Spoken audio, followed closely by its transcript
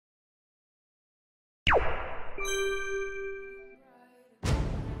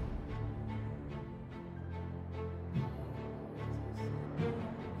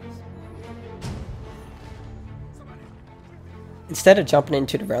Instead of jumping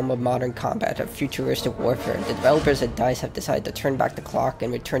into the realm of modern combat of futuristic warfare, the developers at DICE have decided to turn back the clock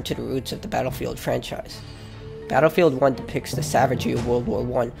and return to the roots of the Battlefield franchise. Battlefield 1 depicts the savagery of World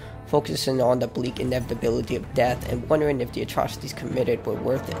War I, focusing on the bleak inevitability of death and wondering if the atrocities committed were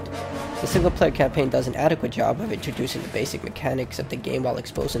worth it. The single-player campaign does an adequate job of introducing the basic mechanics of the game while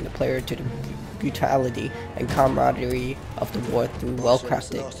exposing the player to the brutality and camaraderie of the war through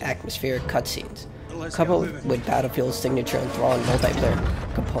well-crafted, atmospheric cutscenes. Coupled with Battlefield's signature enthralling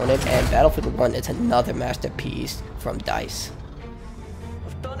multiplayer component, and Battlefield 1 is another masterpiece from DICE.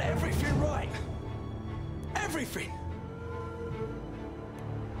 I've done everything right. Everything.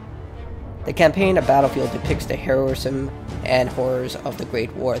 The campaign of Battlefield depicts the heroism and horrors of the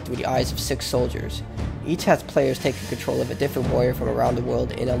Great War through the eyes of 6 soldiers. Each has players taking control of a different warrior from around the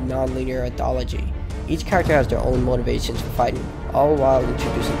world in a non-linear anthology. Each character has their own motivations for fighting, all while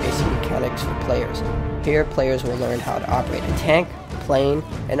introducing basic mechanics for players. Here, players will learn how to operate a tank, plane,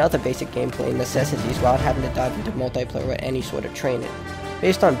 and other basic gameplay necessities without having to dive into multiplayer or any sort of training.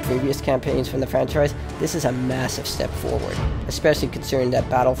 Based on previous campaigns from the franchise, this is a massive step forward, especially considering that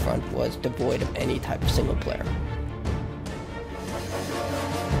Battlefront was devoid of any type of single player.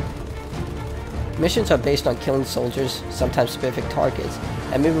 Missions are based on killing soldiers, sometimes specific targets,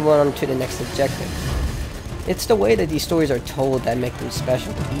 and moving on to the next objective. It's the way that these stories are told that make them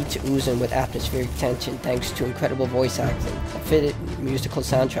special, each oozing with atmospheric tension thanks to incredible voice acting, a fitted musical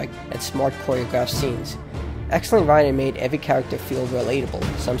soundtrack, and smart choreographed scenes. Excellent writing made every character feel relatable,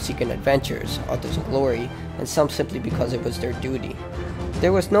 some seeking adventures, others glory, and some simply because it was their duty.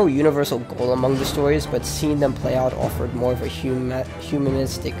 There was no universal goal among the stories, but seeing them play out offered more of a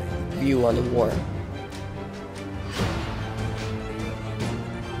humanistic view on the war.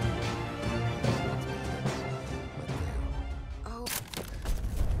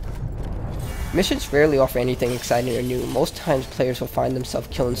 Missions rarely offer anything exciting or new. Most times players will find themselves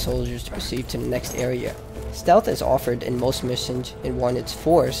killing soldiers to proceed to the next area. Stealth is offered in most missions, in one it's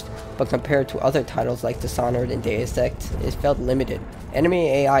forced, but compared to other titles like Dishonored and Deus Ex, it felt limited. Enemy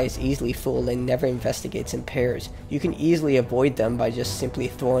AI is easily fooled and never investigates in pairs. You can easily avoid them by just simply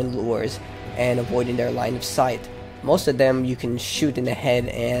throwing lures and avoiding their line of sight. Most of them you can shoot in the head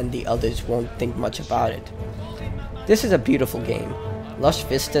and the others won't think much about it. This is a beautiful game. Lush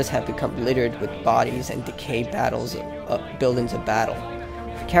vistas have become littered with bodies and decayed buildings of battle.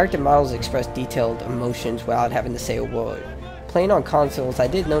 Character models express detailed emotions without having to say a word. Playing on consoles, I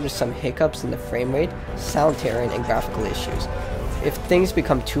did notice some hiccups in the frame rate, sound tearing, and graphical issues. If things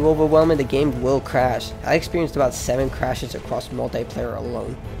become too overwhelming, the game will crash. I experienced about 7 crashes across multiplayer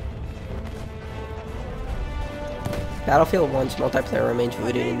alone. Battlefield 1's multiplayer remains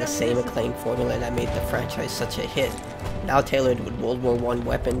rooted in the same acclaimed formula that made the franchise such a hit, now tailored with World War I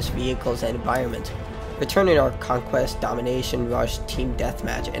weapons, vehicles, and environment. Returning are Conquest, Domination, Rush, Team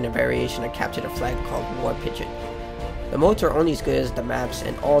Deathmatch, and a variation of Capture the Flag called War Pigeon. The modes are only as good as the maps,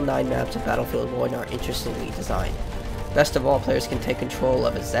 and all 9 maps of Battlefield 1 are interestingly designed. Best of all, players can take control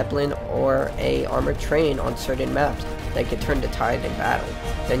of a Zeppelin or a armored train on certain maps that can turn the tide in battle.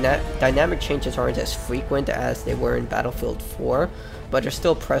 Dynamic changes aren't as frequent as they were in Battlefield 4, but are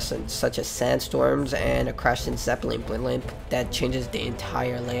still present, such as sandstorms and a crashing Zeppelin blimp that changes the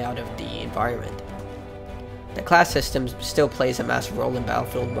entire layout of the environment. The class system still plays a massive role in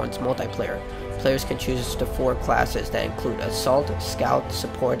Battlefield 1's multiplayer. Players can choose the 4 classes that include Assault, Scout,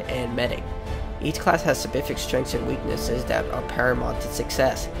 Support, and Medic. Each class has specific strengths and weaknesses that are paramount to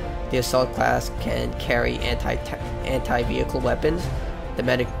success. The Assault class can carry anti-vehicle weapons, the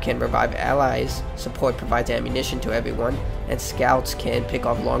Medic can revive allies, Support provides ammunition to everyone, and Scouts can pick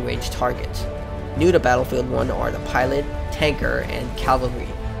off long-range targets. New to Battlefield 1 are the Pilot, Tanker, and Cavalry.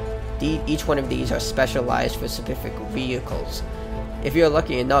 Each one of these are specialized for specific vehicles. If you're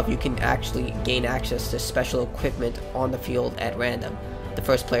lucky enough, you can actually gain access to special equipment on the field at random. The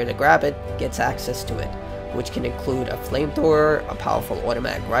first player to grab it gets access to it, which can include a flamethrower, a powerful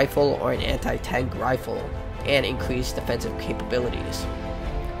automatic rifle, or an anti-tank rifle, and increased defensive capabilities.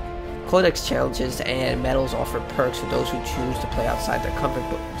 Codex challenges and medals offer perks for those who choose to play outside their comfort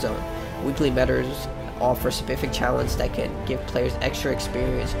zone. Weekly medals offer specific challenges that can give players extra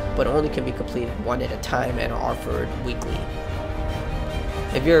experience, but only can be completed one at a time and are offered weekly.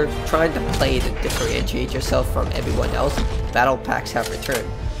 If you're trying to play to differentiate yourself from everyone else, battle packs have returned.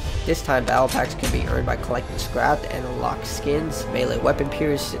 This time, battle packs can be earned by collecting scrap and unlock skins, melee weapon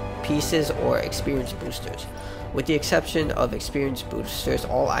pieces, or experience boosters. With the exception of experience boosters,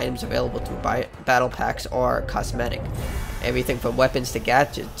 all items available through battle packs are cosmetic. Everything from weapons to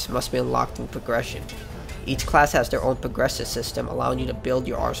gadgets must be unlocked through progression. Each class has their own progressive system, allowing you to build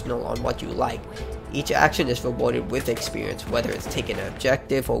your arsenal on what you like. Each action is rewarded with experience, whether it's taking an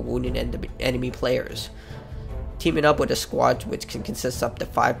objective or wounding enemy players. Teaming up with a squad, which can consist up to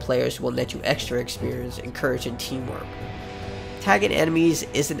 5 players, will net you extra experience, encouraging teamwork. Tagging enemies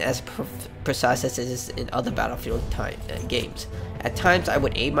isn't as precise as it is in other Battlefield games. At times I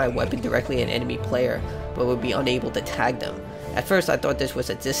would aim my weapon directly at an enemy player, but would be unable to tag them. At first I thought this was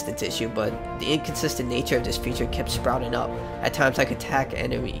a distance issue, but the inconsistent nature of this feature kept sprouting up. At times I could tag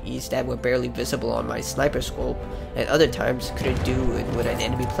enemies that were barely visible on my sniper scope, and other times couldn't do it with an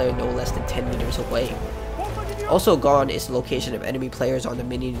enemy player no less than 10 meters away. Also gone is the location of enemy players on the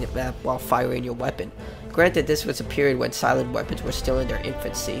mini-map while firing your weapon. Granted, this was a period when silent weapons were still in their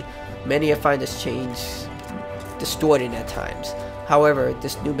infancy. Many have found this change distorting at times. However,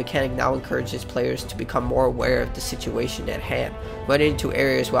 this new mechanic now encourages players to become more aware of the situation at hand. Running into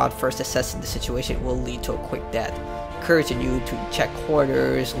areas without first assessing the situation will lead to a quick death, encouraging you to check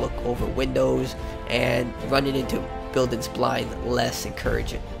corners, look over windows, and running into buildings blind less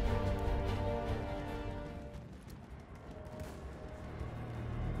encouraging.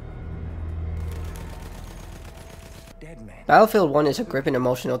 Battlefield 1 is a gripping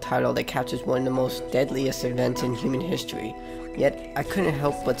emotional title that captures one of the most deadliest events in human history, yet I couldn't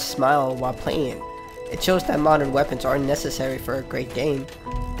help but smile while playing it. It shows that modern weapons aren't necessary for a great game,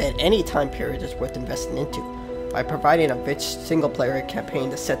 that any time period is worth investing into. By providing a rich single-player campaign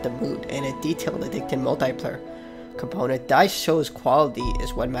to set the mood and a detailed addicting multiplayer component, DICE shows quality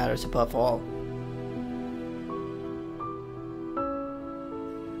is what matters above all.